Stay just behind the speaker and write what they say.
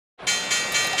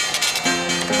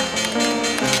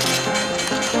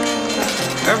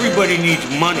Everybody needs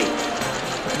money.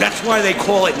 That's why they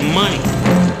call it money.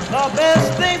 The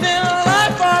best things in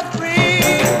life are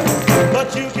free,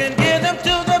 but you can give them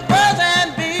to the birds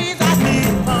and bees.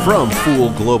 From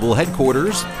Fool Global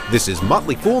Headquarters, this is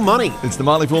Motley Fool Money. It's the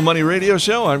Motley Fool Money Radio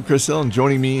Show. I'm Chris Hill, and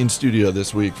joining me in studio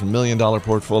this week from $1 Million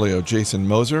Portfolio, Jason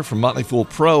Moser. From Motley Fool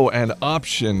Pro and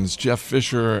Options, Jeff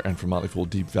Fisher. And from Motley Fool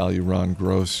Deep Value, Ron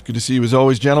Gross. Good to see you as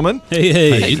always, gentlemen.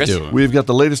 Hey, how you doing? We've got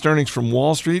the latest earnings from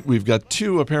Wall Street. We've got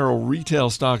two apparel retail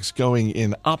stocks going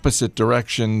in opposite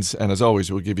directions. And as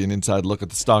always, we'll give you an inside look at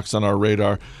the stocks on our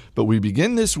radar. But we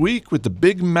begin this week with the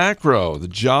big macro. The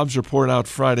jobs report out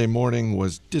Friday morning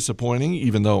was disappointing,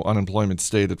 even though unemployment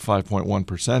stayed at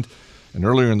 5.1%. And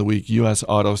earlier in the week, U.S.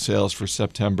 auto sales for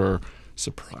September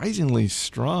surprisingly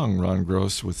strong, Ron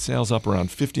Gross, with sales up around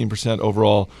 15%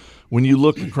 overall. When you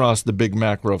look across the big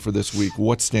macro for this week,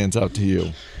 what stands out to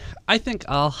you? I think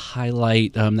I'll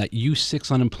highlight that U6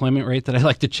 unemployment rate that I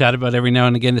like to chat about every now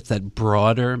and again. It's that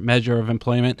broader measure of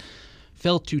employment.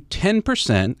 Fell to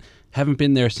 10%. Haven't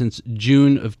been there since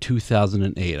June of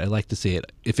 2008. I like to see it.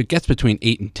 If it gets between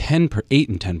 8 and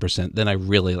 10%, then I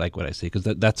really like what I see because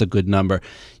that's a good number.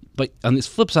 But on this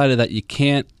flip side of that, you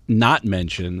can't not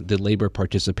mention the labor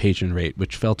participation rate,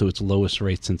 which fell to its lowest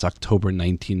rate since October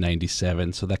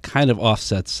 1997. So that kind of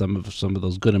offsets some of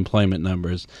those good employment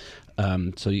numbers.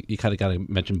 So you kind of got to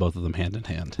mention both of them hand in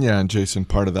hand. Yeah, and Jason,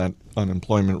 part of that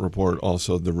unemployment report,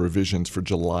 also the revisions for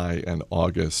July and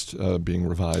August being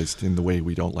revised in the way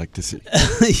we don't like to see.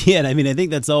 Yeah, and I mean, I think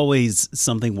that's always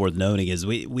something worth noting is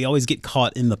we always get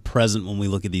caught in the present when we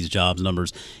look at these jobs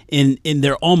numbers, and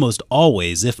they're almost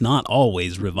always, if not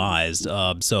always, revised.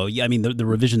 So, yeah, I mean, the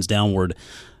revisions downward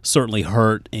certainly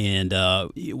hurt, and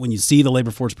when you see the labor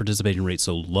force participation rate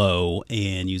so low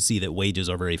and you see that wages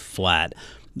are very flat,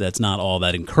 that's not all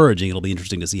that encouraging. It'll be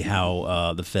interesting to see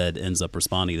how the Fed ends up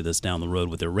responding to this down the road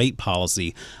with their rate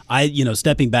policy.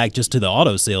 Stepping back just to the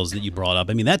auto sales that you brought up,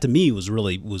 I mean, that to me was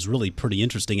really pretty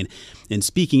interesting. And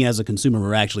speaking as a consumer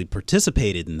who actually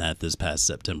participated in that this past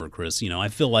September, Chris, I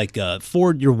feel like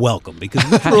Ford, you're welcome because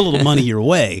we threw a little money your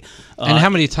way. And how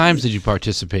many times did you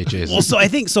participate, Jason? Well, so I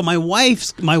think so. My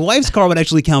wife's car would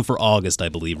actually count for August, I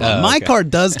believe. Right? My car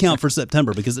does count for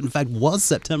September because it in fact was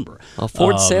September. Well,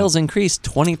 Ford sales increased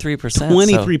 23%.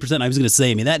 23%. I was going to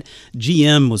say, I mean, that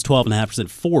GM was 12.5%.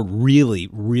 Ford really,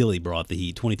 really brought the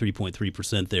heat,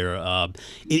 23.3% there.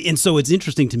 And so it's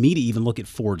interesting to me to even look at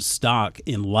Ford's stock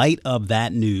in light of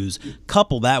that news,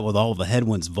 couple that with all of the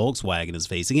headwinds Volkswagen is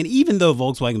facing. And even though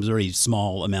Volkswagen is a very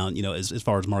small amount, as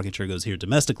far as market share goes here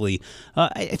domestically,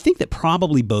 I think that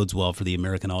probably bodes well for the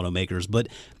American automakers. But,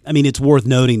 I mean, it's worth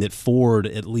noting that Ford,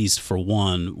 at least for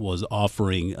one, was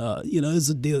offering, as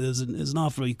a deal, as an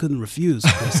offer you couldn't refuse.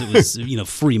 It was,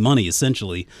 free money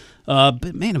essentially.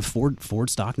 But man, if Ford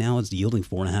stock now is yielding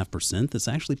 4.5%, that's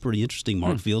actually pretty interesting.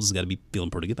 Mark Fields has got to be feeling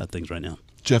pretty good about things right now.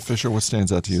 Jeff Fisher, what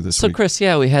stands out to you this week? So, Chris,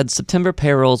 we had September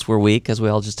payrolls were weak, as we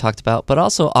all just talked about, but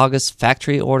also August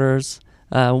factory orders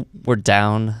were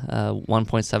down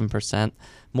 1.7%,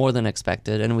 more than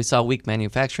expected, and we saw weak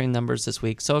manufacturing numbers this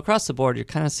week. So across the board, you're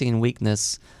kind of seeing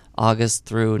weakness August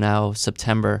through now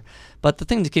September. But the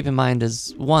thing to keep in mind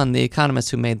is, one, the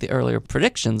economists who made the earlier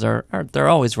predictions they're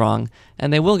always wrong,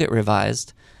 and they will get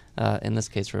revised. In this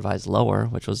case, revised lower,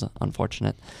 which was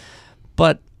unfortunate.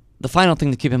 But the final thing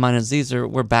to keep in mind is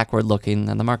we're backward looking,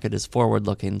 and the market is forward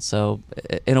looking. So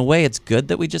in a way, it's good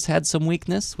that we just had some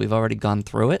weakness. We've already gone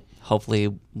through it.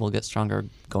 Hopefully, we'll get stronger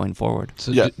going forward.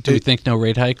 So do we think no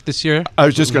rate hike this year? I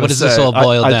was just going to say, what does this all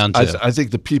boil down to? I think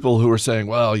the people who are saying,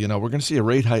 well, we're going to see a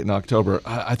rate hike in October,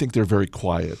 I think they're very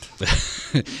quiet.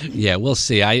 Yeah, we'll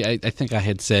see. I think I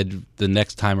had said the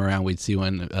next time around we'd see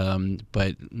one,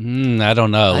 but I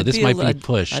don't know. This might be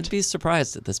pushed. I'd be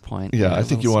surprised at this point. Yeah, I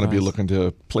think you want to be looking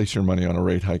to place your money on a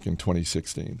rate hike in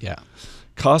 2016. Yeah.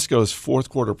 Costco's fourth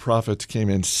quarter profits came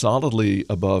in solidly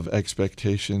above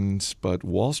expectations, but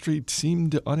Wall Street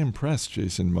seemed unimpressed,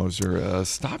 Jason Moser.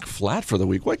 Stock flat for the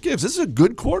week. What gives? This is a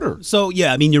good quarter. So,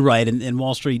 yeah, I mean, you're right, and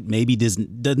Wall Street maybe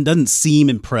doesn't seem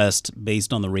impressed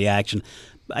based on the reaction.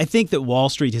 I think that Wall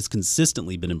Street has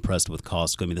consistently been impressed with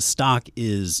Costco. I mean, the stock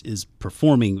is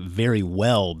performing very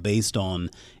well based on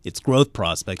its growth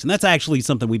prospects. And that's actually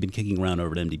something we've been kicking around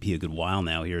over at MDP a good while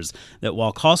now here, is that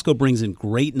while Costco brings in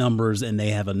great numbers and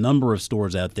they have a number of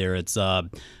stores out there, it's a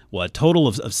total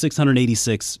of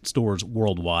 686 stores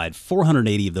worldwide.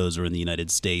 480 of those are in the United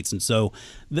States. And so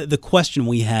the question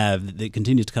we have that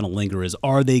continues to kind of linger is,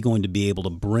 are they going to be able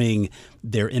to bring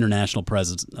their international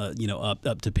presence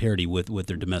up to parity with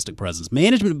their domestic presence?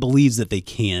 Management believes that they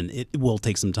can. It will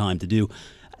take some time to do.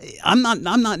 I'm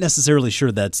not necessarily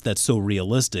sure that's so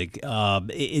realistic.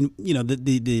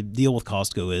 The deal with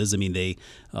Costco is, I mean, they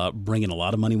bring in a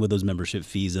lot of money with those membership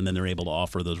fees, and then they're able to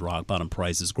offer those rock bottom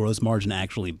prices. Gross margin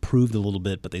actually improved a little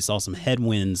bit, but they saw some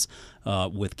headwinds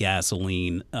with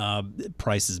gasoline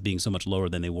prices being so much lower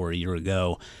than they were a year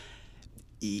ago.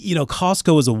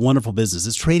 Costco is a wonderful business.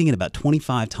 It's trading at about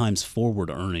 25 times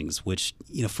forward earnings, which,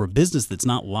 for a business that's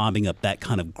not lobbing up that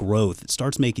kind of growth, it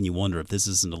starts making you wonder if this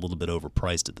isn't a little bit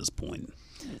overpriced at this point.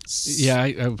 Yeah,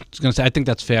 I was going to say, I think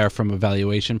that's fair from a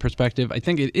valuation perspective. I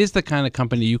think it is the kind of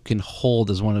company you can hold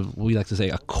as one of, we like to say,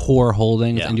 a core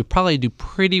holdings, and you probably do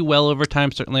pretty well over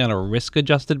time, certainly on a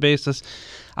risk-adjusted basis.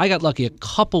 I got lucky a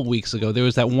couple weeks ago. There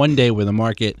was that one day where the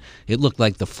market, it looked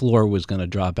like the floor was going to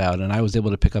drop out, and I was able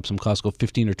to pick up some Costco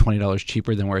 $15 or $20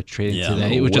 cheaper than where it's trading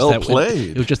today. It was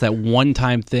played. It was just that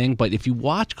one-time thing. But if you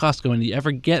watch Costco and you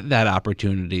ever get that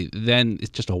opportunity, then it's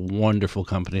just a wonderful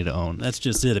company to own. That's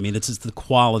just it. I mean, it's just the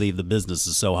quality of the business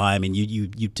is so high. I mean, you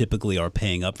typically are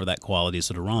paying up for that quality.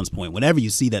 So to Ron's point, whenever you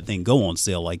see that thing go on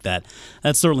sale like that,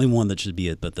 that's certainly one that should be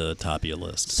at the top of your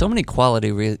list. So many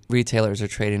quality retailers are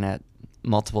trading at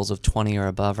multiples of 20 or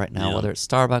above right now, whether it's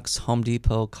Starbucks, Home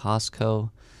Depot, Costco,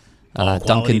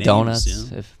 Dunkin'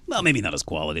 Donuts. Well, maybe not as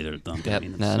quality. They're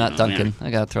Dunkin'. Not Dunkin'.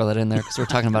 I got to throw that in there because we're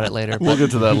talking about it later. We'll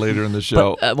get to that later in the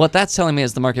show. But, what that's telling me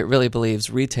is the market really believes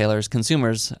retailers,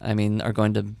 consumers, are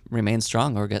going to remain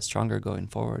strong or get stronger going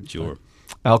forward. Sure.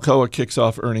 Alcoa kicks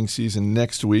off earnings season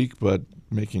next week, but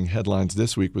making headlines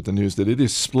this week with the news that it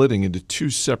is splitting into two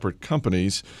separate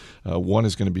companies. One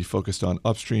is going to be focused on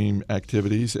upstream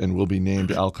activities and will be named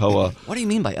Alcoa. What do you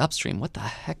mean by upstream? What the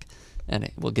heck? And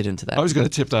we'll get into that. I was going to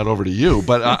tip that over to you,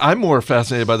 but I'm more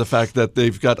fascinated by the fact that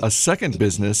they've got a second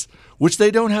business which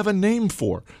they don't have a name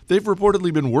for. They've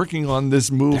reportedly been working on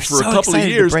this move for a couple of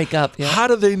years. To break up. Yeah. How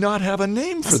do they not have a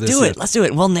name for this? Let's do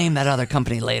it. We'll name that other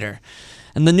company later.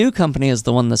 And the new company is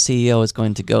the one the CEO is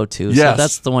going to go to. Yes. So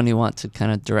that's the one you want to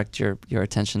kind of direct your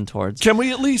attention towards. Can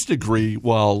we at least agree,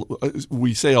 while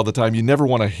we say all the time, you never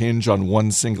want to hinge on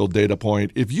one single data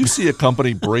point. If you see a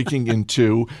company breaking in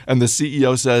two and the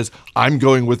CEO says, I'm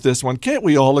going with this one, can't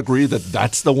we all agree that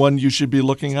that's the one you should be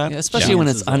looking at? Yeah, especially when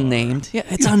it's unnamed. Yeah,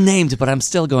 it's unnamed, but I'm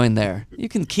still going there. You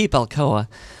can keep Alcoa.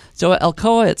 So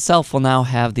Alcoa itself will now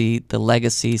have the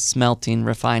legacy smelting,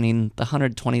 refining, the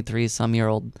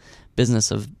 123-some-year-old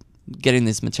business of getting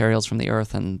these materials from the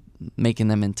earth and making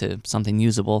them into something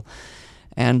usable.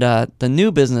 And the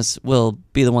new business will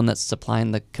be the one that's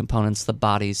supplying the components, the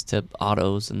bodies to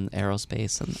autos and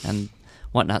aerospace and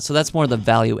whatnot. So that's more the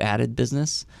value-added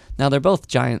business. Now, they're both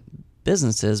giant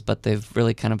businesses, but they've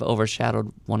really kind of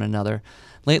overshadowed one another.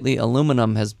 Lately,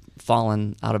 aluminum has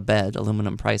fallen out of bed,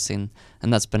 aluminum pricing,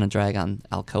 and that's been a drag on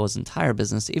Alcoa's entire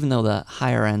business, even though the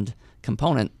higher-end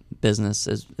component business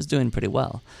is doing pretty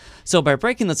well. So by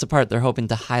breaking this apart, they're hoping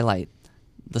to highlight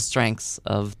the strengths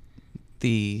of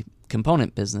the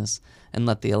component business and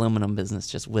let the aluminum business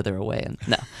just wither away. And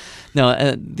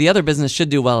the other business should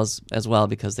do well as well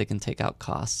because they can take out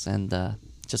costs and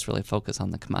just really focus on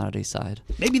the commodity side.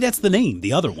 Maybe that's the name,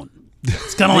 the other one.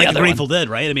 It's kind of like the Grateful Dead,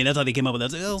 right? I mean, that's how they came up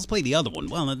with that. Let's play the other one.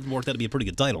 Well, that worked out to be a pretty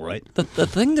good title, right? The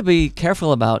thing to be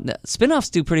careful about, spin-offs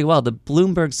do pretty well. The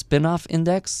Bloomberg Spin-off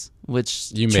Index,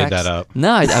 which You made that up.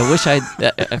 No, I wish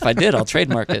if I did, I'll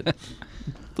trademark it.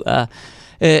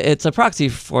 It's a proxy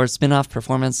for spin-off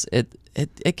performance.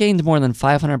 It gained more than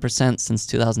 500% since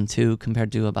 2002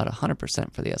 compared to about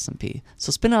 100% for the S&P.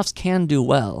 So spin-offs can do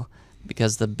well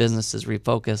because the business is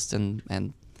refocused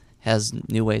and has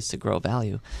new ways to grow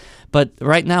value. But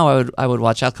right now, I would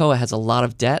watch. Alcoa has a lot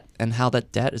of debt, and how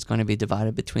that debt is going to be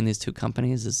divided between these two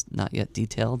companies is not yet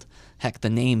detailed. Heck, the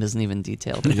name isn't even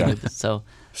detailed. Yeah. So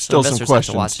Still some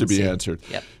questions to be see. answered.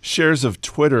 Yep. Shares of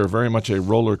Twitter, very much a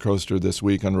roller coaster this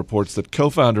week on reports that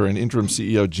co-founder and interim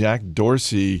CEO Jack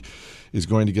Dorsey is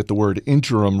going to get the word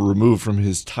interim removed from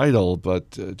his title.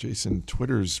 But, Jason,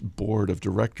 Twitter's board of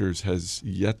directors has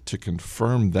yet to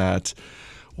confirm that.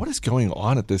 What is going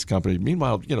on at this company?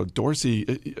 Meanwhile, Dorsey,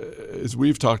 as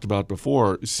we've talked about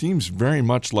before, seems very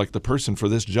much like the person for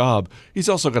this job. He's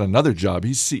also got another job.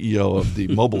 He's CEO of the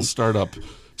mobile startup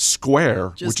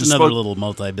Square, Just which is another little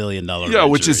multi-billion-dollar venture.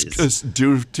 which is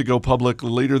due to go public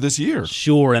later this year.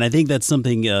 Sure, and I think that's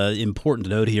something important to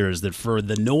note here is that for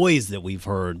the noise that we've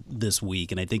heard this week,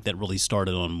 and I think that really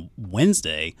started on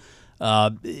Wednesday,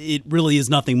 it really is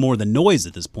nothing more than noise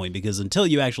at this point, because until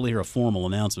you actually hear a formal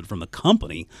announcement from the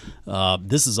company,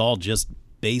 this is all just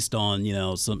based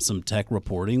on some tech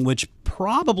reporting, which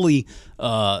probably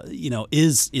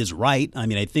is right. I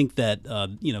mean, I think that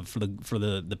for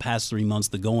the past 3 months,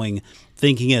 the going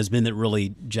thinking has been that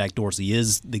really Jack Dorsey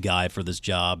is the guy for this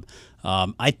job.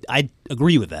 I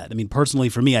agree with that. I mean, personally,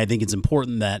 for me, I think it's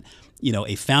important that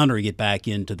a founder get back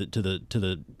into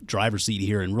the driver's seat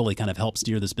here and really kind of help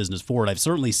steer this business forward. I've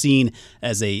certainly seen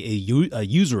as a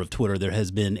user of Twitter, there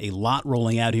has been a lot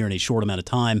rolling out here in a short amount of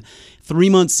time. 3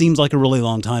 months seems like a really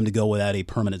long time to go without a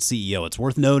permanent CEO. It's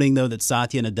worth noting, though, that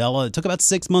Satya Nadella, it took about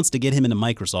 6 months to get him into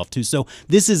Microsoft, too. So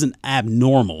this isn't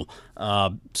abnormal.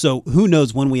 So who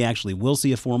knows when we actually will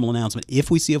see a formal announcement. If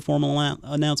we see a formal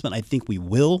announcement, I think we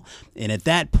will. And at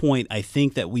that point, I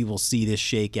think that we will see this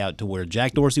shake out to where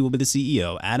Jack Dorsey will be the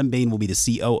CEO, Adam Bain will be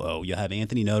the COO. You'll have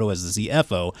Anthony Noto as the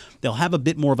CFO. They'll have a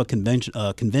bit more of a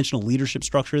conventional leadership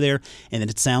structure there, and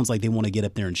it sounds like they want to get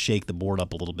up there and shake the board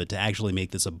up a little bit to actually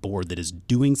make this a board that is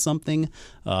doing something.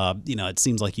 It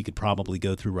seems like you could probably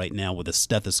go through right now with a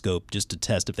stethoscope just to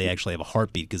test if they actually have a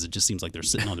heartbeat, because it just seems like they're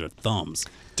sitting on their thumbs.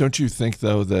 Don't you think,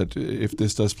 though, that if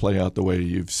this does play out the way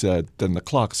you've said, then the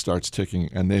clock starts ticking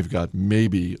and they've got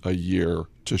maybe a year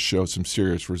to show some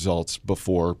serious results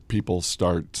before people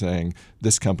start saying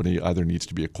this company either needs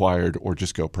to be acquired or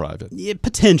just go private? Yeah,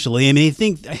 potentially. I mean, I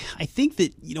think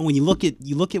that when you look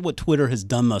at what Twitter has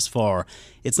done thus far,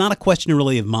 it's not a question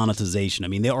really of monetization. I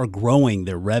mean, they are growing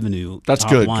their revenue. That's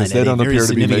good, because they don't appear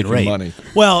to be making money.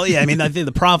 Well, yeah, I mean, I think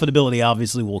the profitability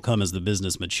obviously will come as the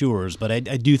business matures, but I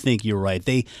do think you're right.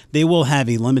 They will have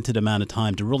a limited amount of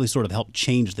time to really sort of help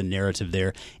change the narrative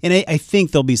there, and I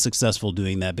think they'll be successful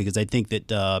doing that, because I think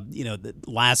that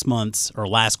last month's or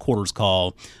last quarter's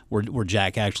call where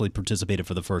Jack actually participated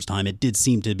for the first time, it did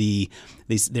seem to be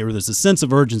there's a sense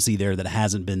of urgency there that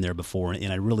hasn't been there before,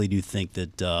 and I really do think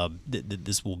that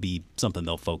that this will be something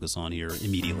they'll focus on here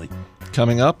immediately.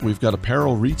 Coming up, we've got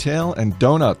apparel, retail, and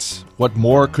donuts. What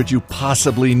more could you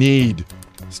possibly need?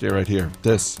 Stay right here.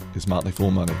 This is Motley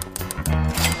Fool Money.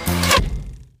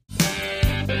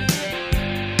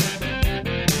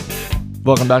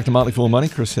 Welcome back to Motley Fool Money.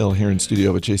 Chris Hill here in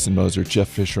studio with Jason Moser, Jeff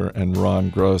Fisher, and Ron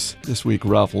Gross. This week,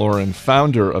 Ralph Lauren,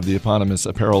 founder of the eponymous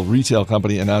apparel retail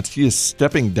company, announced he is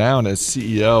stepping down as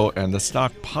CEO, and the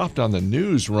stock popped on the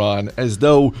news, Ron, as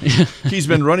though he's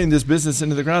been running this business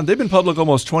into the ground. They've been public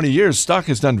almost 20 years. Stock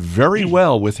has done very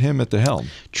well with him at the helm.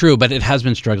 True, but it has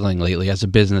been struggling lately as a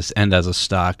business and as a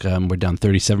stock. We're down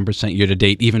 37% year to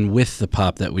date, even with the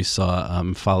pop that we saw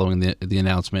following the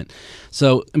announcement.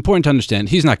 So important to understand,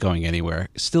 he's not going anywhere.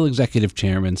 Still executive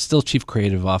chairman, still chief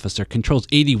creative officer, controls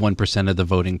 81% of the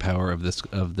voting power of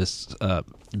this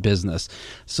business.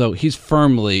 So he's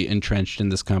firmly entrenched in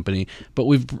this company. But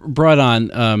we've brought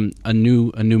on a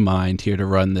new mind here to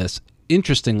run this.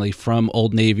 Interestingly, from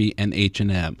Old Navy and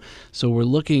H&M. So we're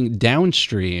looking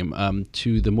downstream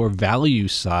to the more value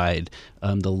side,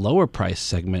 the lower price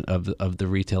segment of the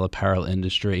retail apparel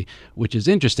industry, which is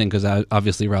interesting because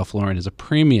obviously Ralph Lauren is a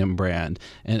premium brand,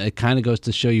 and it kind of goes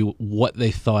to show you what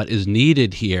they thought is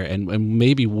needed here and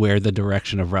maybe where the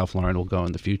direction of Ralph Lauren will go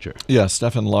in the future. Yeah,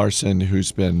 Stefan Larsson,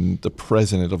 who's been the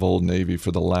president of Old Navy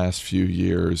for the last few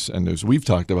years, and as we've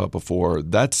talked about before,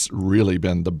 that's really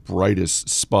been the brightest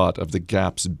spot of the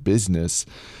Gap's business.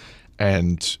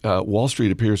 And Wall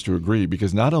Street appears to agree,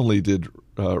 because not only did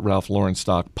Ralph Lauren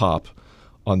stock pop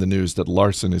on the news that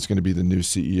Larson is going to be the new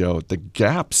CEO, the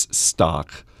Gap's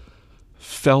stock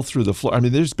fell through the floor. I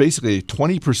mean, there's basically a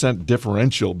 20%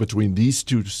 differential between these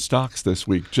two stocks this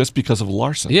week just because of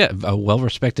Larson. Yeah, a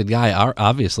well-respected guy.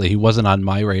 Obviously, he wasn't on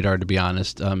my radar, to be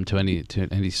honest, to any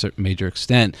major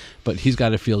extent. But he's got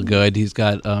to feel good. He's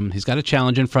got a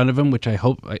challenge in front of him, which I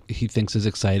hope he thinks is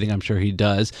exciting. I'm sure he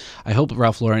does. I hope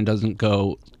Ralph Lauren doesn't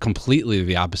go completely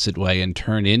the opposite way and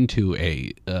turn into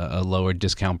a lower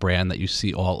discount brand that you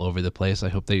see all over the place. I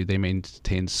hope they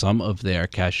maintain some of their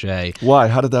cachet. Why?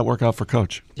 How did that work out for Coach?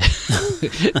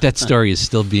 That story is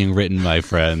still being written, my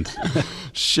friend.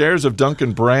 Shares of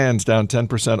Dunkin' Brands down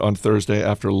 10% on Thursday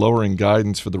after lowering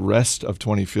guidance for the rest of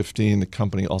 2015. The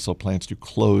company also plans to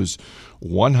close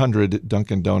 100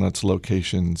 Dunkin' Donuts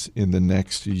locations in the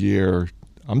next year.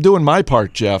 I'm doing my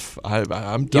part, Jeff.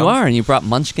 I'm done. You are, and you brought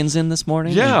Munchkins in this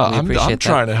morning. Yeah, we I'm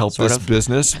trying to help this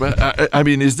business. But I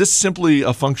mean, is this simply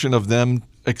a function of them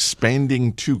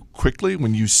expanding too quickly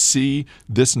when you see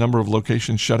this number of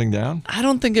locations shutting down? I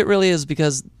don't think it really is,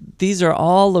 because these are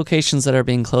all locations that are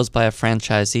being closed by a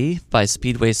franchisee, by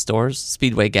Speedway stores,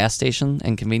 Speedway gas station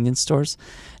and convenience stores,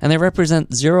 and they represent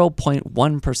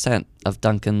 0.1% of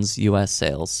Dunkin's U.S.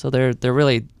 sales. So they're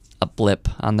really a blip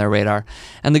on their radar.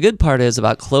 And the good part is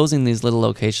about closing these little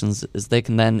locations is they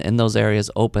can then, in those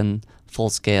areas, open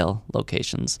full-scale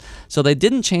locations. So they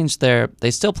didn't change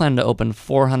they still plan to open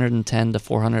 410 to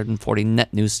 440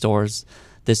 net new stores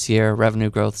this year, revenue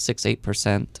growth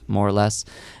 6-8%, more or less.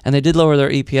 And they did lower their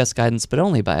EPS guidance, but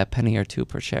only by a penny or two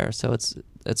per share. So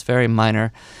it's very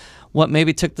minor. What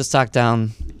maybe took the stock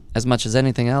down as much as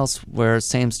anything else, where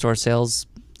same-store sales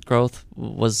growth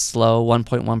was slow,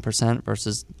 1.1%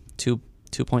 versus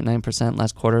 2.9%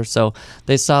 last quarter. So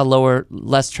they saw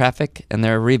less traffic, and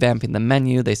they're revamping the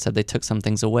menu. They said they took some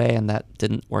things away, and that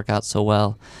didn't work out so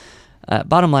well.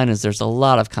 Bottom line is there's a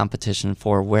lot of competition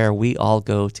for where we all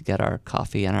go to get our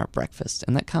coffee and our breakfast,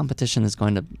 and that competition is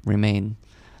going to remain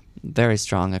very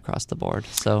strong across the board.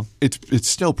 So it's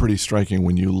still pretty striking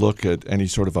when you look at any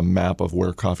sort of a map of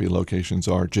where coffee locations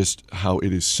are, just how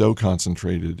it is so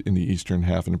concentrated in the eastern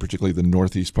half, and particularly the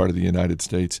northeast part of the United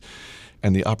States.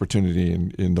 And the opportunity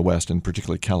in the West, and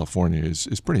particularly California,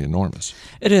 is pretty enormous.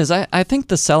 It is. I think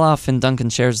the sell-off in Dunkin'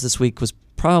 shares this week was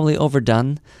probably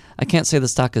overdone. I can't say the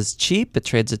stock is cheap. It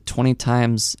trades at 20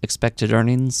 times expected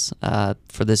earnings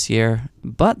for this year.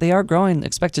 But they are growing,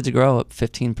 expected to grow at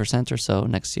 15% or so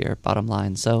next year, bottom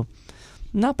line. So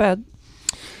not bad.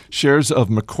 Shares of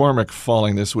McCormick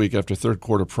falling this week after third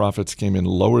quarter profits came in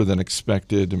lower than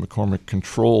expected. McCormick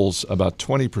controls about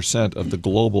 20% of the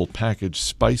global packaged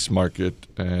spice market.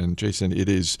 And Jason, it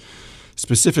is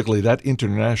specifically that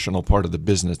international part of the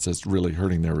business that's really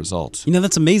hurting their results. You know,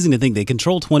 that's amazing to think they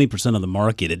control 20% of the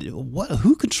market.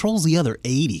 Who controls the other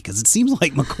 80? Because it seems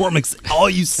like McCormick's all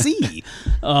you see.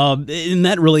 And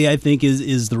that really, I think,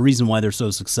 is the reason why they're so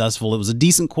successful. It was a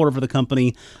decent quarter for the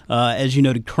company. As you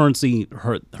noted, currency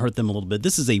hurt them a little bit.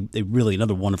 This is a really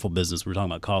another wonderful business. We're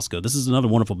talking about Costco. This is another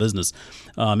wonderful business.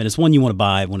 And it's one you want to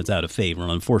buy when it's out of favor.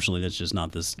 And unfortunately, that's just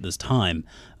not this time.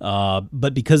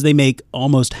 But because they make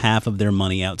almost half of their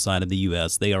money outside of the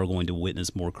U.S., they are going to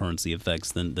witness more currency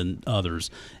effects than others,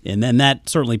 and then that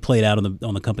certainly played out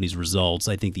on the company's results.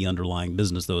 I think the underlying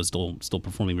business, though, is still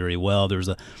performing very well. There's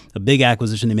a big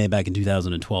acquisition they made back in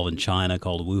 2012 in China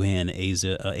called Wuhan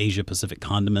Asia Pacific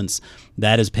Condiments.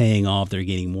 That is paying off. They're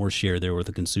gaining more share there with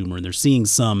the consumer, and they're seeing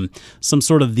some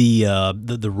sort of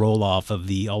the roll off of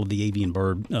all of the avian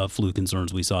bird flu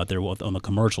concerns we saw out there on the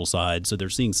commercial side. So they're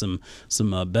seeing some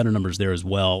better numbers there as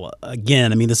well.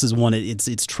 Again, I mean, this is one.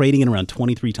 It's trading at around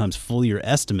 23 times full year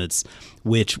estimates,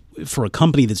 which for a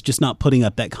company that's just not putting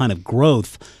up that kind of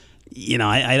growth, you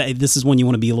know, this is one you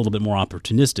want to be a little bit more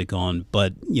opportunistic on.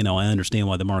 But you know, I understand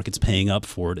why the market's paying up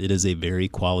for it. It is a very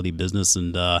quality business,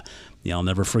 and I'll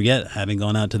never forget having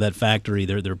gone out to that factory.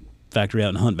 Their factory out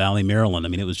in Hunt Valley, Maryland. I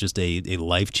mean, it was just a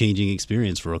life-changing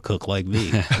experience for a cook like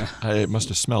me. It must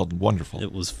have smelled wonderful.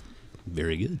 It was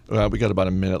very good. We got about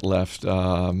a minute left.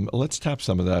 Let's tap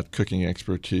some of that cooking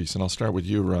expertise, and I'll start with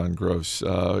you, Ron Gross.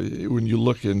 When you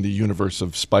look in the universe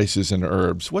of spices and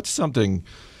herbs, what's something?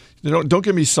 Don't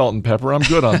give me salt and pepper. I'm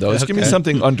good on those. Okay. Give me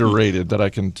something underrated that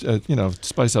I can,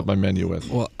 spice up my menu with.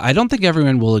 Well, I don't think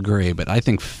everyone will agree, but I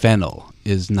think fennel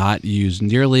is not used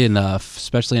nearly enough,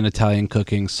 especially in Italian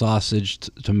cooking. Sausage,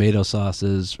 tomato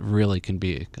sauces really can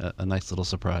be a nice little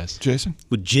surprise. Jason,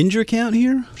 would ginger count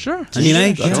here? Sure.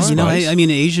 I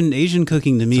mean, Asian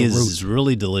cooking to me is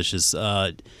really delicious.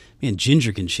 Man,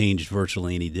 ginger can change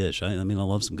virtually any dish. I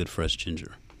love some good fresh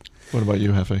ginger. What about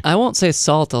you, Hefe? I won't say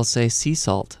salt. I'll say sea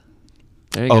salt.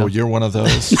 There you go. You're one of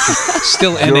those.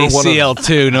 Still NaCl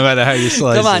too, no matter how you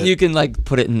slice it. Come on, you can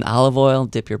put it in olive oil,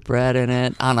 dip your bread in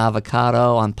it, on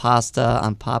avocado, on pasta,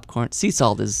 on popcorn. Sea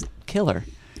salt is killer.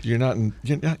 You're not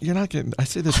getting. I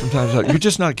say this from time to time. You're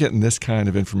just not getting this kind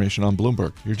of information on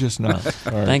Bloomberg. You're just not.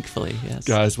 All right. Thankfully, yes.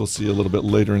 Guys, we'll see you a little bit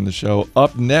later in the show.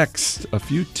 Up next, a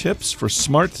few tips for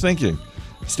smart thinking.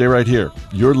 Stay right here.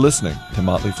 You're listening to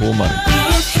Motley Fool Money.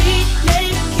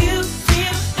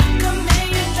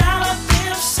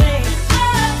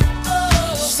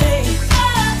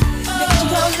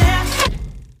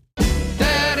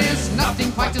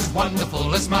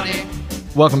 Wonderful as money.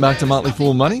 Welcome back to Motley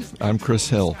Fool Money. I'm Chris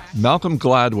Hill. Malcolm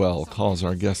Gladwell calls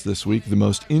our guest this week the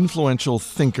most influential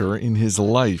thinker in his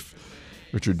life.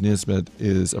 Richard Nisbett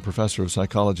is a professor of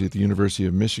psychology at the University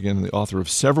of Michigan and the author of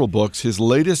several books. His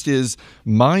latest is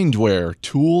Mindware,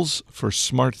 Tools for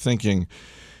Smart Thinking.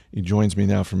 He joins me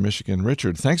now from Michigan.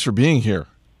 Richard, thanks for being here.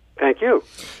 Thank you.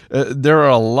 There are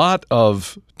a lot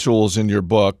of tools in your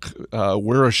book.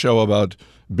 We're a show about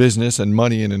business and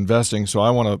money and investing, so I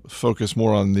want to focus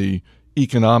more on the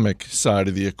economic side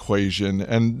of the equation.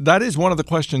 And that is one of the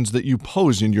questions that you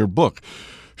pose in your book.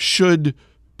 Should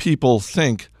people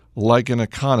think like an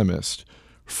economist?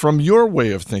 From your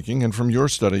way of thinking and from your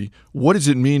study, what does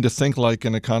it mean to think like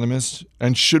an economist,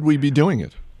 and should we be doing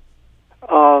it?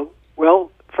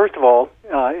 Well, first of all,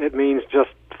 it means just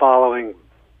following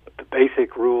the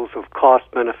basic rules of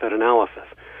cost-benefit analysis.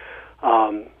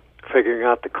 figuring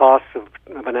out the costs of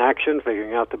an action,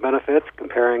 figuring out the benefits,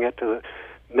 comparing it to the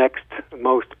next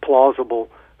most plausible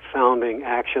sounding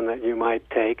action that you might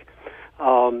take,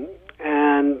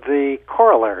 and the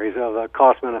corollaries of the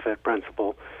cost-benefit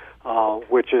principle,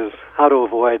 which is how to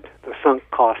avoid the sunk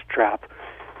cost trap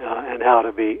and how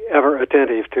to be ever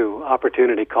attentive to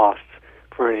opportunity costs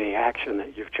for any action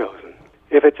that you've chosen.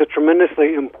 If it's a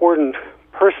tremendously important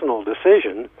personal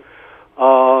decision,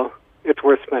 it's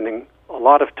worth spending a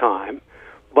lot of time.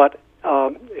 But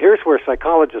here's where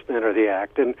psychologists enter the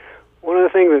act. And one of the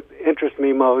things that interests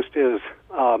me most is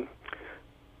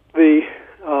the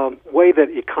way that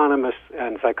economists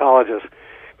and psychologists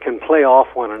can play off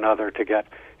one another to get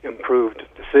improved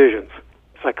decisions.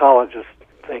 Psychologists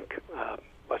think,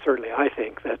 certainly I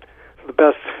think, that the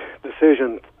best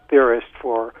decision theorist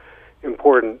for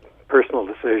important personal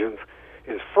decisions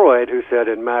is Freud, who said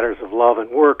in matters of love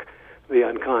and work, the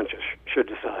unconscious should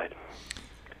decide.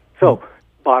 So,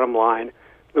 bottom line,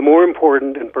 the more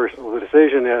important and personal the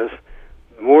decision is,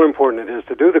 the more important it is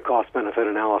to do the cost-benefit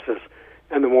analysis,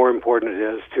 and the more important it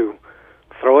is to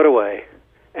throw it away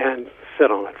and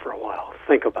sit on it for a while.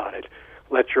 Think about it.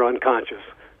 Let your unconscious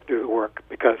do the work,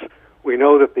 because we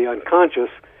know that the unconscious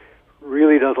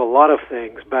really does a lot of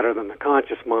things better than the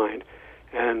conscious mind,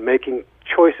 and making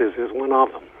choices is one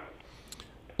of them.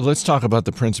 Let's talk about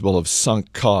the principle of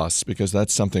sunk costs, because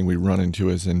that's something we run into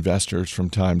as investors from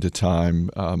time to time.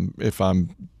 If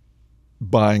I'm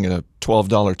buying a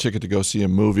 $12 ticket to go see a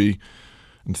movie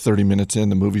and 30 minutes in,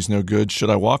 the movie's no good, should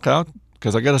I walk out?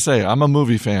 Because I got to say, I'm a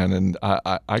movie fan, and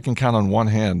I can count on one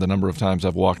hand the number of times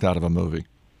I've walked out of a movie.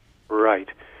 Right.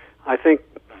 I think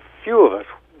few of us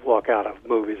walk out of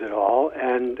movies at all,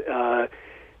 and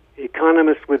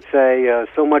economists would say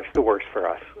so much the worse for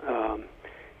us.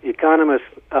 Economists,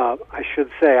 I should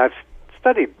say, I've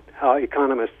studied how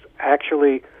economists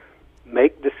actually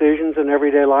make decisions in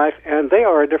everyday life, and they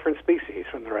are a different species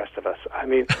from the rest of us. I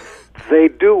mean, they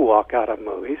do walk out of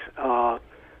movies.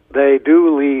 They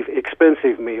do leave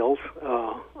expensive meals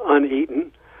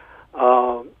uneaten.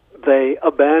 They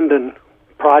abandon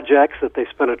projects that they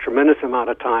spent a tremendous amount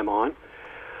of time on.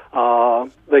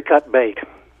 They cut bait.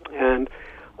 And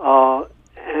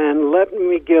let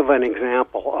me give an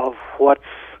example of what's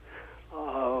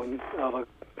of a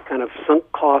kind of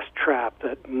sunk cost trap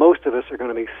that most of us are going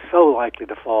to be so likely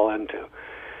to fall into.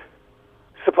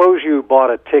 Suppose you bought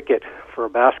a ticket for a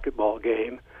basketball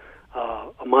game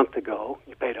a month ago.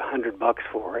 You paid $100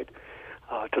 for it.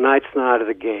 Tonight's the night of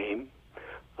the game,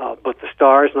 but the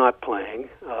star's not playing.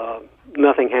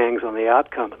 Nothing hangs on the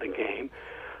outcome of the game.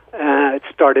 It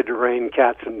started to rain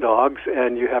cats and dogs,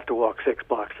 and you have to walk 6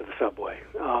 blocks to the subway.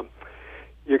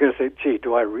 You're going to say, gee,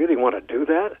 do I really want to do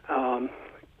that?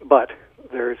 But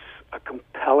there's a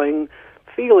compelling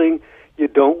feeling you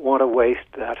don't want to waste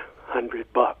that $100.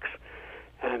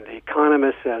 And the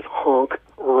economist says, honk,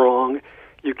 wrong.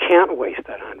 You can't waste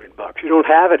that $100. You don't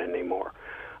have it anymore.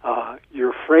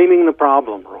 You're framing the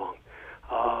problem wrong.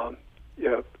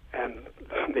 And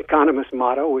the economist's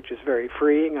motto, which is very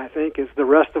freeing, I think, is the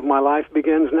rest of my life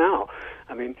begins now.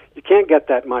 I mean, you can't get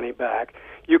that money back.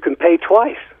 You can pay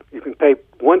twice. You can pay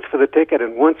once for the ticket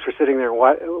and once for sitting there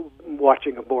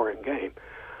watching a boring game.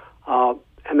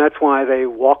 And that's why they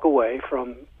walk away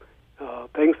from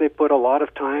things they put a lot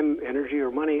of time, energy,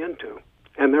 or money into.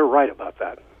 And they're right about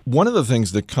that. One of the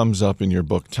things that comes up in your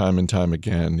book time and time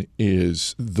again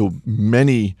is the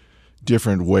many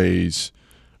different ways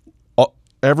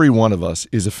every one of us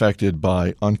is affected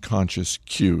by unconscious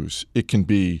cues. It can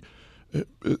be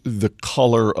the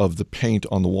color of the paint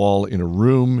on the wall in a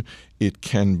room. It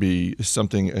can be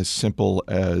something as simple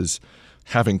as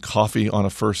having coffee on a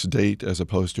first date as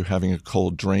opposed to having a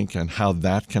cold drink, and how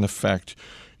that can affect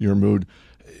your mood.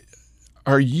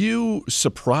 Are you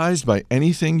surprised by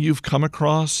anything you've come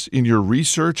across in your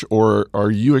research, or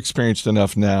are you experienced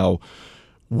enough now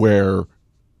where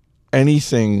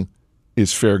anything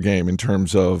is fair game in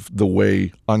terms of the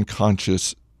way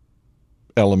unconscious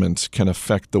elements can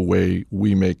affect the way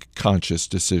we make conscious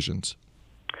decisions?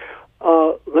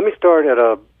 Let me start at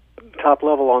a top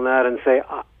level on that and say,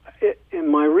 in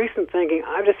my recent thinking,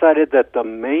 I've decided that the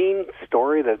main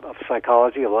story of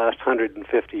psychology of the last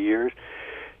 150 years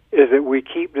is that we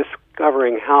keep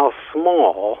discovering how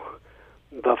small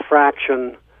the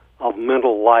fraction of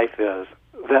mental life is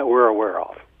that we're aware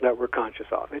of, that we're conscious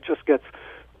of. It just gets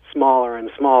smaller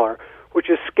and smaller, which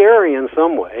is scary in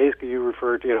some ways. You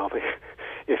referred to,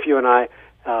 if you and I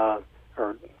are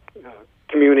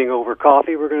communing over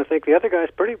coffee, we're going to think the other guy's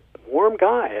a pretty warm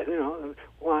guy.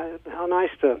 Why? How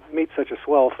nice to meet such a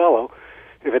swell fellow.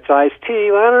 If it's iced tea,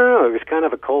 well, I don't know. It was kind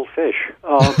of a cold fish.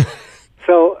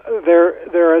 So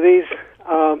there are these.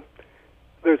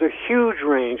 There's a huge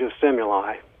range of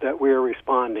stimuli that we are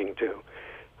responding to.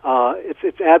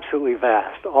 It's absolutely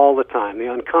vast all the time. The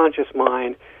unconscious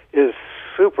mind is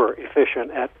super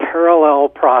efficient at parallel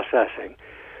processing.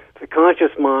 The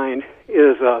conscious mind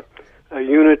is a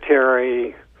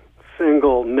unitary,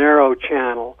 single, narrow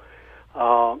channel,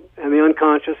 and the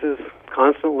unconscious is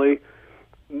constantly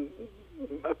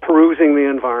perusing the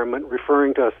environment,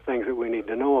 referring to us things that we need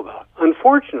to know about.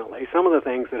 Unfortunately, some of the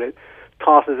things that it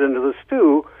tosses into the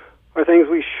stew are things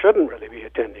we shouldn't really be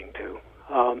attending to.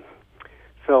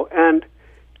 And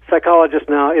psychologists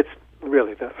now, it's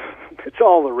really it's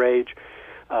all the rage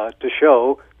to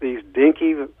show these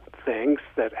dinky things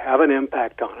that have an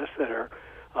impact on us that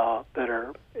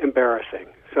are embarrassing.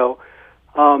 So,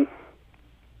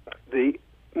 the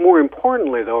more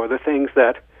importantly, though, are the things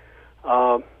that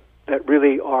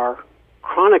really are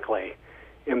chronically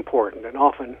important and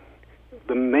often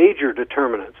the major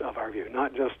determinants of our view,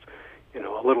 not just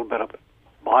a little bit of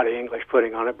body English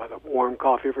putting on it by the warm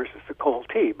coffee versus the cold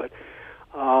tea, but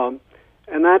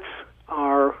and that's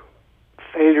our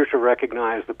failure to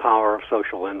recognize the power of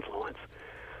social influence.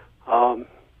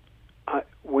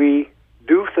 We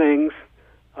do things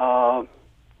to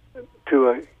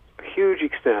a huge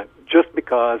extent just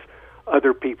because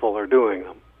other people are doing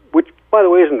them, which, by the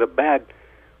way, isn't a bad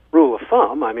rule of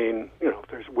thumb. I mean,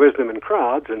 there's wisdom in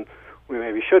crowds, and we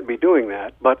maybe should be doing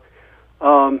that. But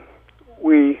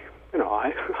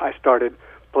I started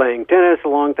playing tennis a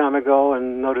long time ago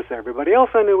and noticed everybody else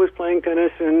I knew was playing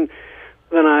tennis, and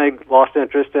then I lost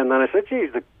interest, and then I said,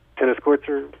 geez, the tennis courts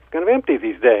are kind of empty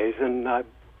these days, and I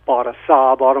bought a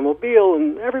Saab automobile,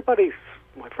 and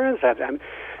my friends had them,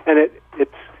 and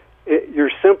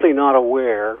you're simply not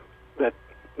aware that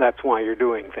that's why you're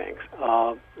doing things,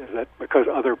 is that because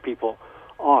other people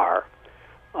are.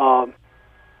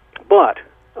 But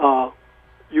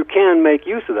you can make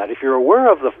use of that. If you're aware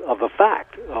of the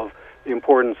fact of the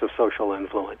importance of social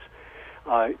influence,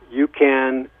 you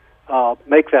can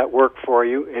make that work for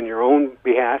you in your own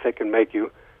behalf. It can make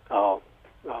you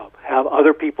have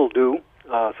other people do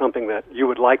something that you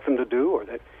would like them to do or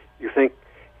that you think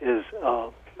is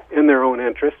in their own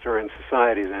interests or in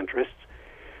society's interests.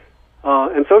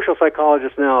 And social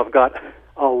psychologists now have got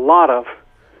a lot of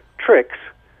tricks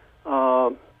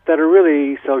that are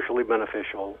really socially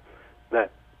beneficial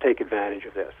that take advantage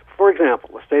of this. For example,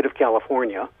 the state of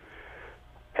California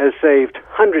has saved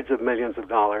hundreds of millions of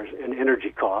dollars in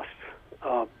energy costs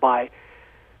by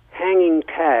hanging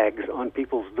tags on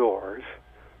people's doors,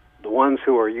 the ones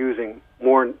who are using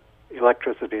more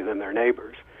electricity than their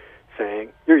neighbors, saying,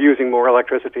 you're using more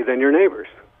electricity than your neighbors,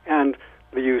 and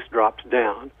the use drops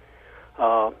down.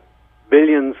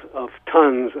 Billions of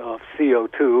tons of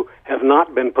CO2 have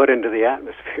not been put into the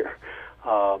atmosphere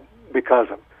because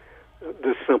of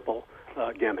this simple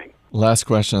gimmick. Last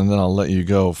question, and then I'll let you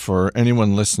go. For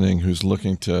anyone listening who's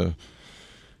looking to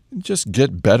just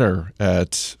get better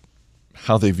at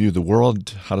how they view the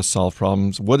world, how to solve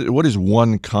problems, what is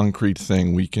one concrete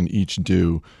thing we can each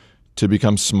do to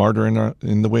become smarter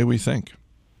in the way we think?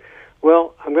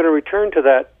 Well, I'm going to return to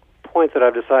that point that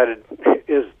I've decided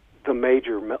is the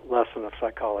major lesson of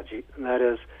psychology, and that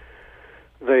is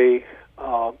the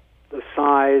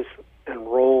size and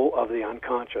role of the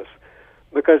unconscious.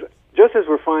 Because just as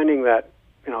we're finding that,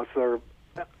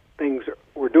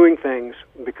 we're doing things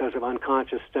because of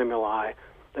unconscious stimuli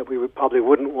that we probably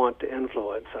wouldn't want to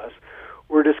influence us,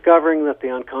 we're discovering that the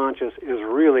unconscious is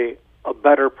really a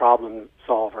better problem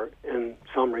solver in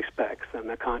some respects than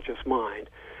the conscious mind.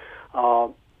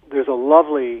 There's a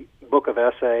lovely book of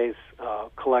essays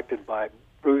collected by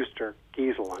Brewster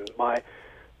Gieselin, by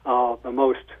the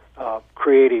most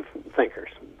creative thinkers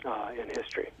in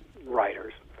history,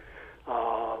 writers,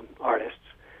 artists,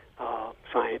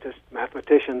 scientists,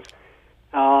 mathematicians,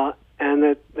 and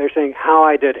that they're saying how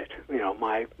I did it,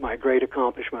 my great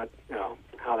accomplishment,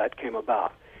 how that came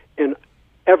about. In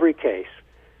every case,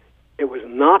 it was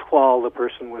not while the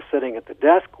person was sitting at the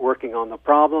desk working on the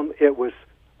problem. It was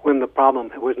when the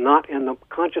problem was not in the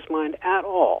conscious mind at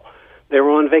all. They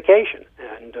were on vacation,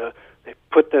 and they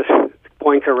put this,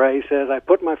 Poincaré says, I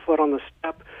put my foot on the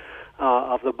step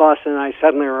of the bus, and I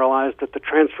suddenly realized that the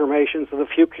transformations of the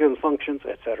Fuchsian functions,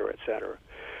 et cetera, et cetera.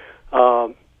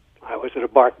 I was at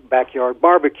a backyard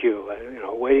barbecue,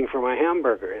 waiting for my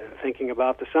hamburger and thinking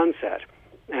about the sunset,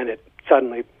 and it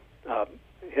suddenly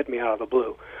hit me out of the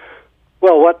blue.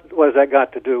 Well, what has that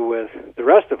got to do with the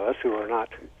rest of us who are not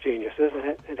geniuses?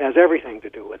 It has everything to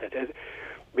do with it,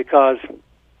 because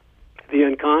the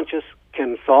unconscious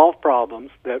can solve problems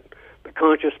that the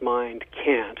conscious mind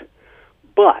can't,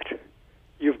 but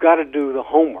you've got to do the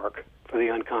homework for the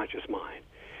unconscious mind.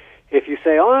 If you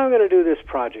say, "Oh, I'm going to do this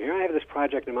project. I have this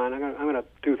project in mind. I'm going to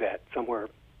do that somewhere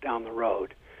down the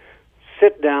road."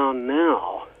 Sit down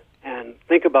now and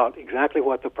think about exactly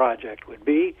what the project would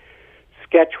be.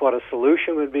 Sketch what a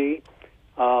solution would be.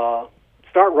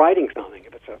 Start writing something.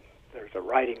 If there's a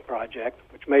writing project,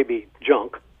 which may be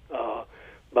junk,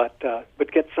 but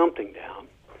get something down.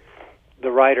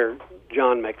 The writer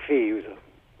John McPhee, who's a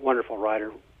wonderful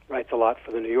writer, writes a lot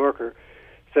for the New Yorker,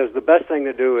 says the best thing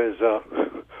to do is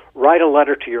write a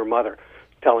letter to your mother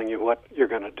telling you what you're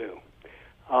going to do.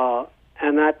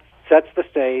 And that sets the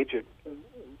stage. It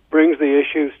brings the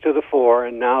issues to the fore,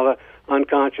 and now the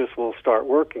unconscious will start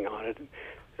working on it.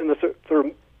 And the sort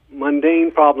of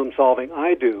mundane problem solving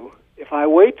I do, if I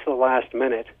wait till the last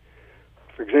minute,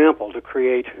 for example, to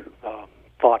create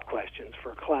thought questions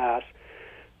for a class,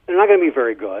 they're not going to be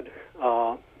very good.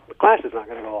 The class is not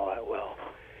going to go all that well.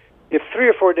 If 3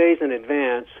 or 4 days in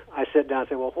advance, I sit down and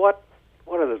say, well, what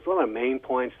are the main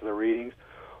points of the readings?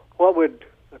 What would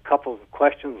a couple of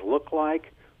questions look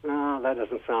like? That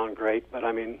doesn't sound great, but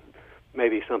I mean,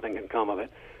 maybe something can come of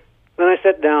it. Then I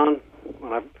sit down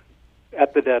when I'm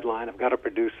at the deadline. I've got to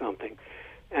produce something,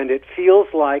 and it feels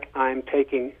like I'm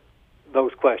taking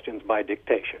those questions by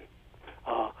dictation.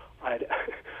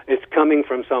 It's coming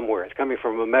from somewhere. It's coming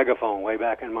from a megaphone way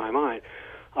back in my mind,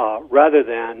 rather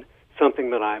than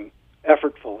something that I'm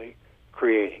effortfully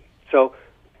creating. So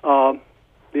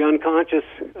the unconscious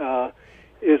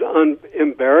is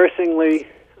embarrassingly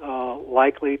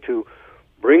likely to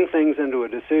bring things into a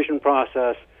decision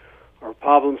process or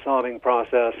problem-solving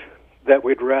process that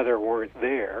we'd rather weren't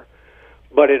there,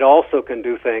 but it also can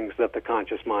do things that the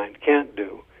conscious mind can't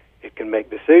do. It can make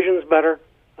decisions better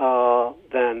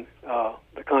than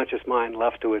the conscious mind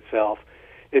left to itself.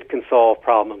 It can solve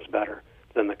problems better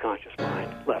than the conscious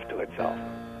mind left to itself.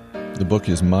 The book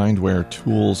is Mindware: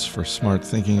 Tools for Smart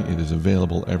Thinking. It is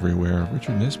available everywhere.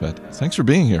 Richard Nisbett, thanks for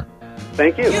being here.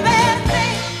 Thank you. You better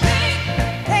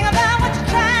think about what you're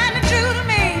trying to do to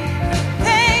me.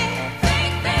 Think,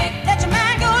 let your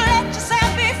mind go, let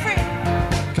yourself be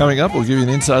free. Coming up, we'll give you an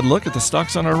inside look at the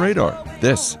stocks on our radar.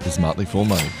 This is Motley Fool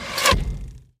Money.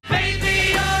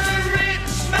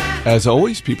 As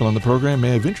always, people on the program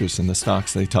may have interest in the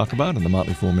stocks they talk about, and the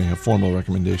Motley Fool may have formal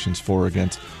recommendations for or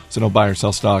against. So don't buy or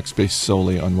sell stocks based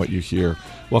solely on what you hear.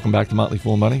 Welcome back to Motley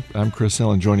Fool Money. I'm Chris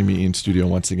Hill, and joining me in studio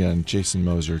once again, Jason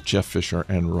Moser, Jeff Fisher,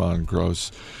 and Ron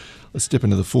Gross. Let's dip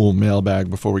into the Fool mailbag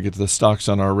before we get to the stocks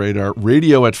on our radar.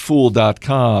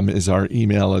 radio@fool.com is our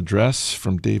email address.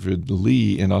 From David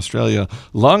Lee in Australia.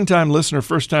 Longtime listener,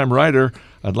 first-time writer.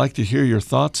 I'd like to hear your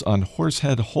thoughts on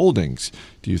Horsehead Holdings.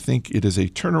 Do you think it is a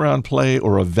turnaround play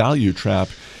or a value trap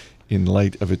in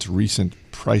light of its recent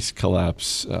price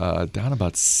collapse, down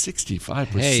about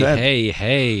 65%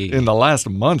 Hey. in the last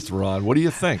month, Ron? What do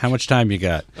you think? How much time you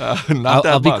got?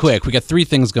 I'll be quick. We got 3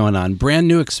 things going on. Brand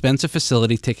new expensive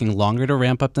facility taking longer to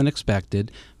ramp up than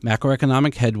expected.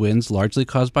 Macroeconomic headwinds largely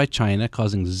caused by China,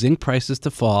 causing zinc prices to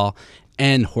fall.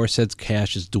 And Horsehead's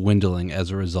cash is dwindling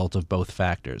as a result of both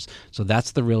factors. So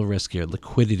that's the real risk here,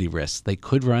 liquidity risk. They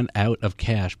could run out of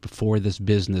cash before this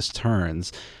business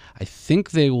turns. I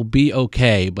think they will be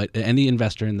okay, but any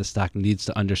investor in the stock needs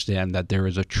to understand that there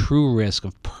is a true risk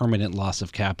of permanent loss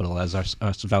of capital, as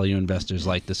us value investors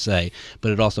like to say,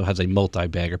 but it also has a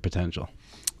multi-bagger potential.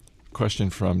 Question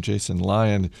from Jason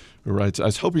Lyon, who writes, I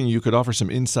was hoping you could offer some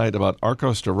insight about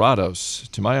Arcos Dorados.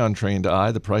 To my untrained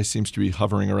eye, the price seems to be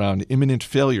hovering around imminent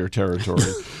failure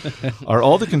territory. Are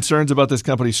all the concerns about this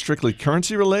company strictly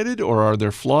currency related, or are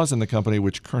there flaws in the company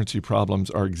which currency problems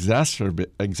are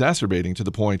exacerbating to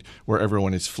the point where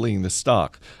everyone is fleeing the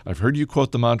stock? I've heard you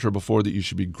quote the mantra before that you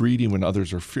should be greedy when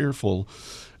others are fearful.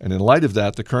 And in light of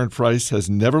that, the current price has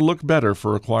never looked better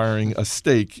for acquiring a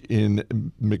stake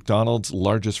in McDonald's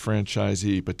largest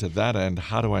franchisee. But to that end,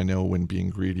 how do I know when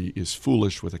being greedy is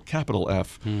foolish with a capital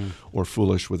F or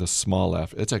foolish with a small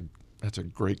f? That's a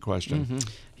great question. Mm-hmm.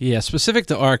 Yeah, specific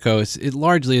to Arcos, it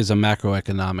largely is a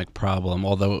macroeconomic problem,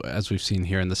 although, as we've seen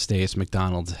here in the States,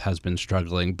 McDonald's has been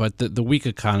struggling. But the weak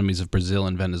economies of Brazil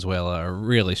and Venezuela are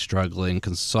really struggling.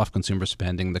 Soft consumer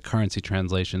spending, the currency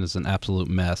translation is an absolute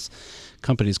mess.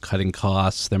 Companies cutting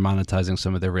costs, they're monetizing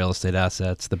some of their real estate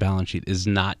assets. The balance sheet is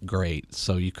not great,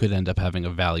 so you could end up having a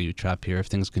value trap here if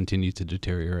things continue to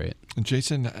deteriorate.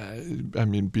 Jason,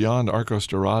 beyond Arcos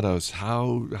Dorados,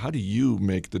 how do you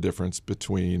make the difference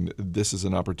between this is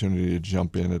an opportunity to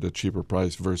jump in at a cheaper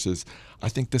price versus I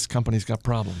think this company's got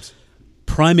problems?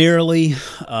 Primarily,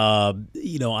 I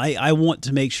want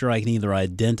to make sure I can either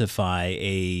identify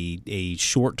a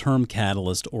short-term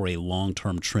catalyst or a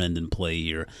long-term trend in play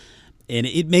here. And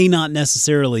it may not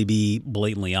necessarily be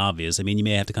blatantly obvious. I mean, you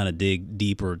may have to kind of dig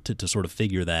deeper to sort of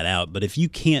figure that out. But if you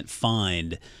can't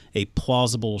find a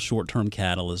plausible short-term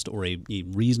catalyst or a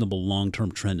reasonable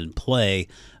long-term trend in play,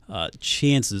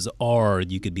 chances are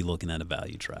you could be looking at a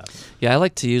value trap. Yeah, I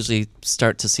like to usually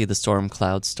start to see the storm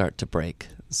clouds start to break,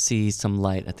 see some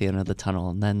light at the end of the tunnel,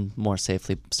 and then more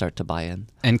safely start to buy in.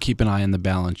 And keep an eye on the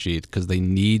balance sheet because they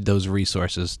need those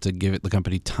resources to give the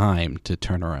company time to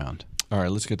turn around. All right,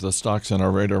 let's get to the stocks on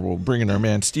our radar. We'll bring in our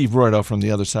man Steve Roydo from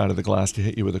the other side of the glass to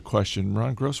hit you with a question.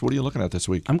 Ron Gross, what are you looking at this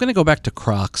week? I'm going to go back to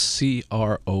Crocs,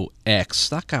 C-R-O-X.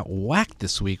 Stock got whacked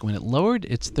this week when it lowered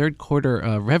its third quarter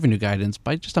revenue guidance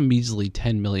by just a measly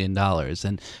 $10 million.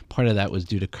 And part of that was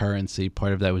due to currency.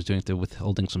 Part of that was due to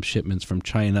withholding some shipments from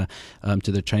China to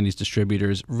their Chinese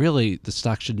distributors. Really, the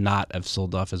stock should not have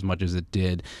sold off as much as it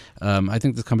did. I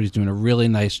think the company's doing a really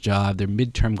nice job. Their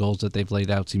midterm goals that they've laid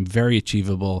out seem very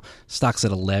achievable. Stock's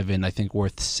at 11, I think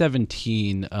worth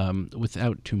 17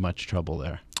 without too much trouble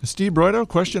there. Steve Broido,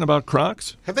 question about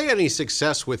Crocs? Have they had any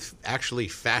success with actually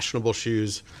fashionable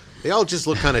shoes? They all just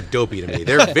look kind of dopey to me.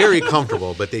 They're very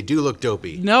comfortable, but they do look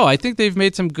dopey. No, I think they've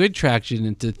made some good traction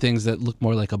into things that look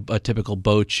more like a typical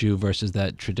boat shoe versus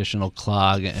that traditional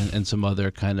clog and some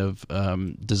other kind of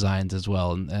designs as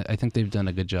well. And I think they've done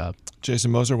a good job.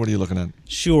 Jason Moser, what are you looking at?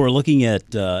 Sure. Looking at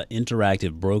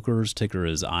Interactive Brokers, ticker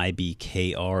is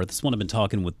IBKR. This one I've been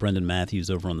talking with Brendan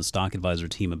Matthews over on the Stock Advisor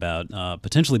team about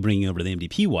potentially bringing over to the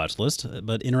MDP watch list.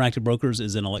 But Interactive Brokers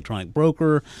is an electronic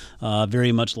broker,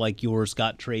 very much like your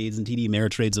Scott Trades and TD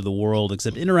Ameritrades of the world,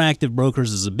 except Interactive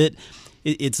Brokers is a bit...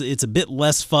 It's a bit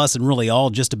less fuss and really all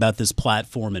just about this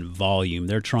platform and volume.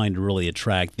 They're trying to really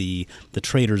attract the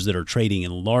traders that are trading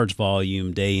in large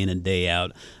volume day in and day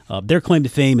out. Their claim to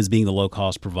fame is being the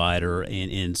low-cost provider,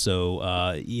 and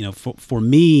so for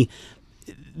me,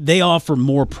 they offer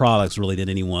more products really than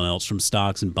anyone else, from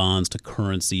stocks and bonds to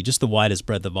currency, just the widest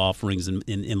breadth of offerings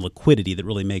and liquidity that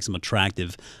really makes them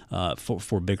attractive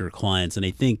for bigger clients. And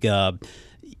I think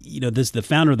the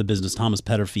founder of the business, Thomas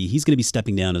Petterfy, he's going to be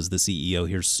stepping down as the CEO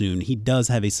here soon. He does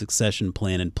have a succession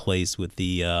plan in place with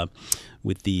he'll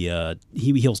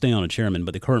stay on as chairman,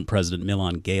 but the current president,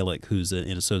 Milan Galic, who's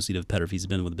an associate of Petterfy's,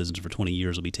 been with the business for 20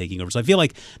 years, will be taking over. So I feel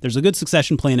like there's a good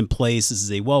succession plan in place. This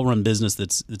is a well-run business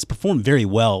that's performed very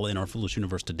well in our Foolish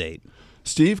universe to date.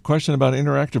 Steve, question about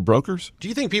Interactive Brokers? Do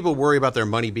you think people worry about their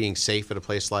money being safe at a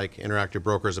place like Interactive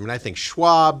Brokers? I mean, I think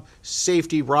Schwab,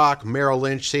 Safety Rock, Merrill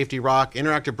Lynch, Safety Rock,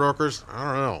 Interactive Brokers, I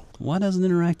don't know. Why doesn't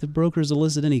Interactive Brokers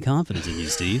elicit any confidence in you,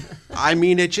 Steve? I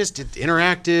mean, it's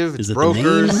Interactive, it's it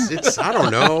brokers, it's, I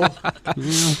don't know. I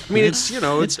mean, it's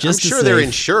just I'm sure they're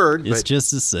insured. It's but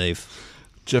just as safe.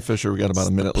 Jeff Fisher, we got about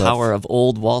a minute left. Power of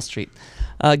old Wall Street.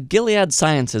 Gilead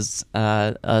Sciences,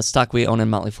 a stock we own in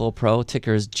Motley Fool Pro,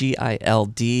 ticker is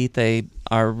GILD. They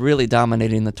are really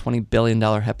dominating the $20 billion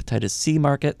hepatitis C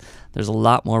market. There's a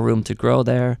lot more room to grow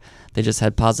there. They just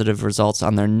had positive results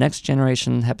on their next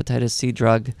generation hepatitis C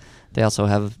drug. They also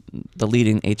have the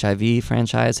leading HIV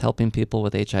franchise helping people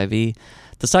with HIV.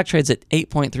 The stock trades at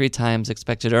 8.3 times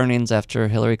expected earnings after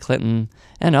Hillary Clinton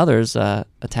and others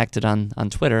attacked it on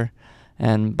Twitter.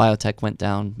 And biotech went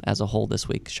down as a whole this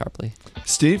week sharply.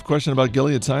 Steve, question about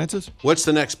Gilead Sciences? What's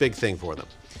the next big thing for them?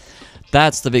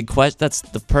 That's the big question. That's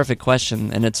the perfect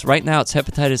question. And it's right now it's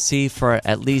hepatitis C for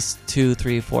at least 2,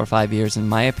 3, 4, 5 years, in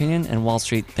my opinion. And Wall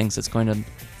Street thinks it's going to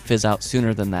fizz out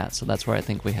sooner than that. So that's where I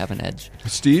think we have an edge.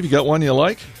 Steve, you got one you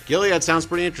like? Gilead sounds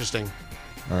pretty interesting.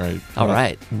 All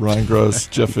right. Ryan Gross,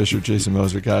 Jeff Fisher, Jason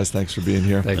Moser. Guys, thanks for being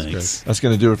here. Thanks, Chris. That's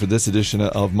going to do it for this edition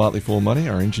of Motley Fool Money.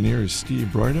 Our engineer is Steve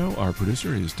Broido. Our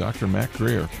producer is Dr. Matt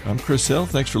Greer. I'm Chris Hill.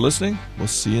 Thanks for listening. We'll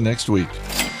see you next week.